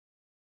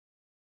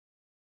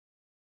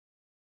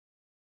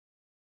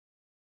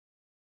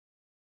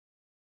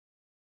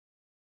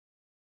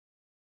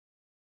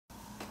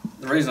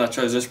The reason I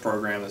chose this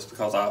program is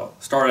because I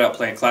started out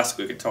playing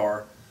classical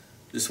guitar,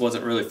 just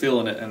wasn't really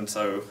feeling it, and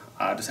so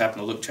I just happened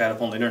to look Chad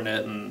up on the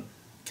internet and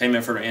came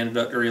in for an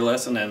introductory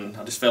lesson, and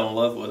I just fell in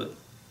love with it.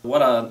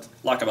 What I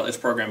like about this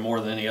program more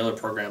than any other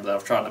program that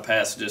I've tried in the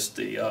past is just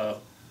the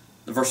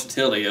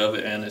versatility of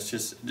it, and it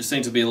just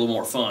seems to be a little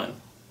more fun.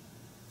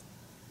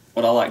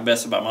 What I like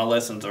best about my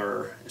lessons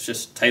are it's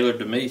just tailored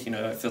to me. You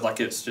know, I feel like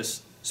it's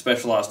just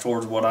specialized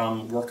towards what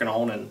I'm working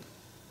on, and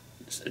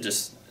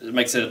it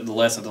makes the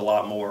lessons a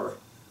lot more.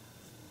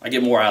 I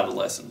get more out of the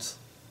lessons.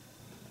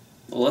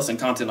 The lesson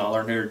content I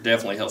learn here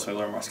definitely helps me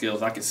learn my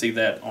skills. I can see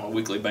that on a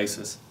weekly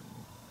basis.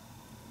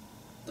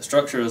 The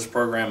structure of this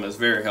program is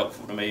very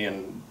helpful to me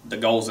and the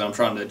goals that I'm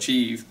trying to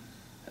achieve,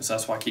 and so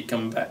that's why I keep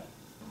coming back.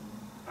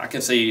 I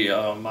can see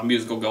my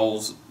musical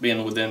goals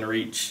being within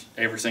reach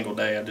every single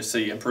day. I just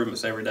see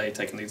improvements every day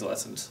taking these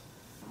lessons.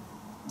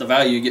 The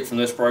value you get from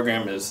this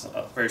program is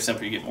very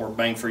simple. You get more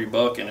bang for your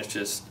buck, and it's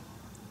just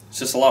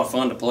a lot of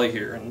fun to play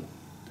here and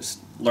just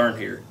learn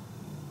here.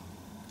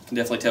 You can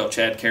definitely tell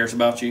Chad cares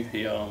about you.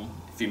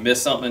 If you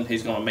miss something,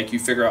 he's going to make you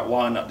figure out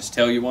why, not just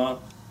tell you why.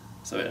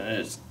 So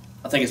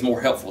I think it's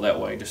more helpful that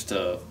way, just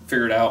to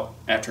figure it out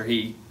after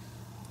he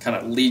kind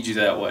of leads you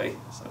that way.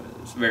 So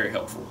it's very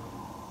helpful.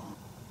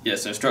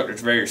 Yes, the instructor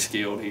is very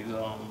skilled. He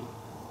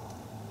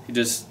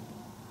just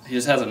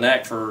has a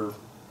knack for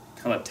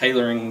kind of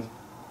tailoring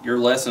your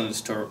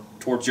lessons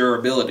towards your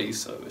abilities.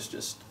 So it's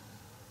just,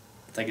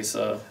 I think it's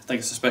a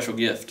special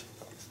gift.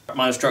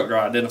 My instructor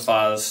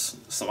identifies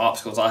some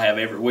obstacles I have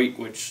every week,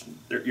 which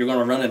you're going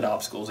to run into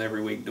obstacles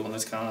every week doing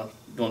this kind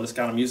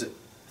of music.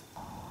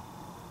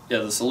 Yeah,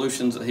 the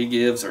solutions that he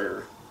gives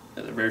they're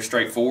very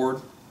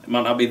straightforward. It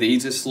might not be the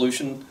easiest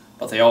solution,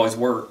 but they always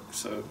work.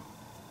 So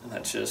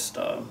that's just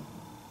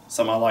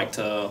something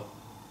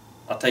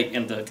I take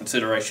into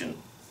consideration.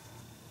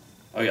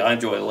 Oh yeah, I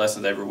enjoy the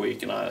lessons every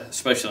week, and I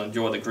especially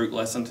enjoy the group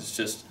lessons.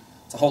 It's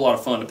a whole lot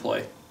of fun to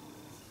play.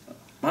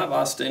 My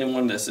advice to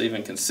anyone that's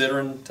even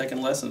considering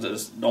taking lessons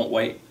is don't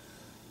wait.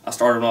 I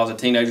started when I was a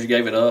teenager,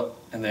 gave it up,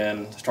 and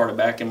then started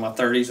back in my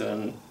 30s,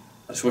 and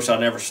I just wish I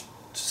never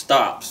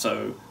stopped.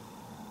 So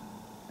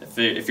if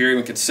you're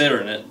even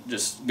considering it,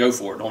 just go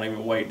for it. Don't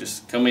even wait.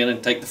 Just come in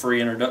and take the free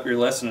introductory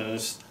lesson and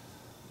just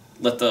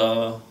let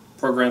the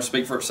program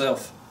speak for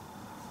itself.